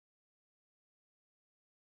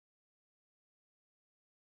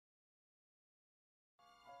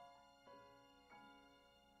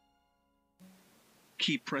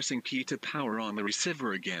Keep pressing P to power on the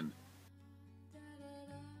receiver again.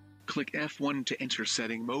 Click F1 to enter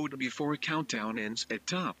setting mode before countdown ends at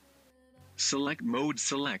top. Select mode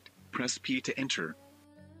select, press P to enter.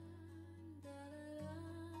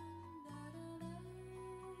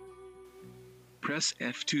 Press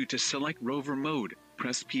F2 to select Rover mode,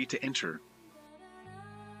 press P to enter.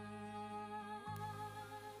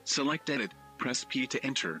 Select edit, press P to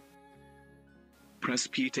enter. Press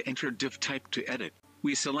P to enter div type to edit.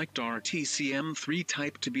 We select RTCM3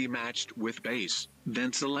 type to be matched with base,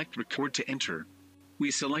 then select record to enter. We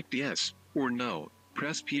select yes or no,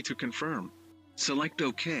 press P to confirm. Select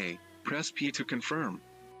OK, press P to confirm.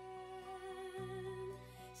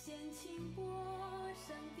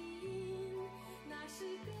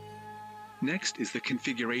 Next is the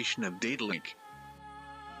configuration of data link.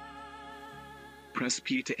 Press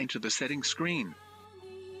P to enter the settings screen.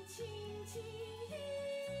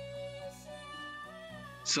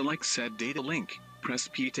 Select Set Data Link, press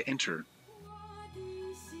P to enter.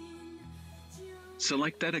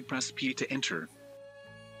 Select Edit, press P to enter.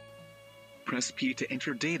 Press P to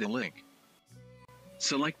enter Data Link.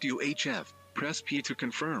 Select UHF, press P to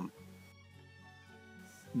confirm.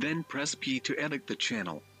 Then press P to edit the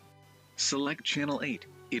channel. Select Channel 8,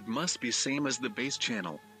 it must be same as the base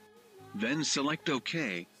channel. Then select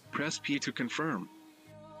OK, press P to confirm.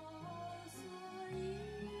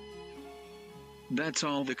 That's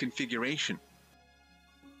all the configuration.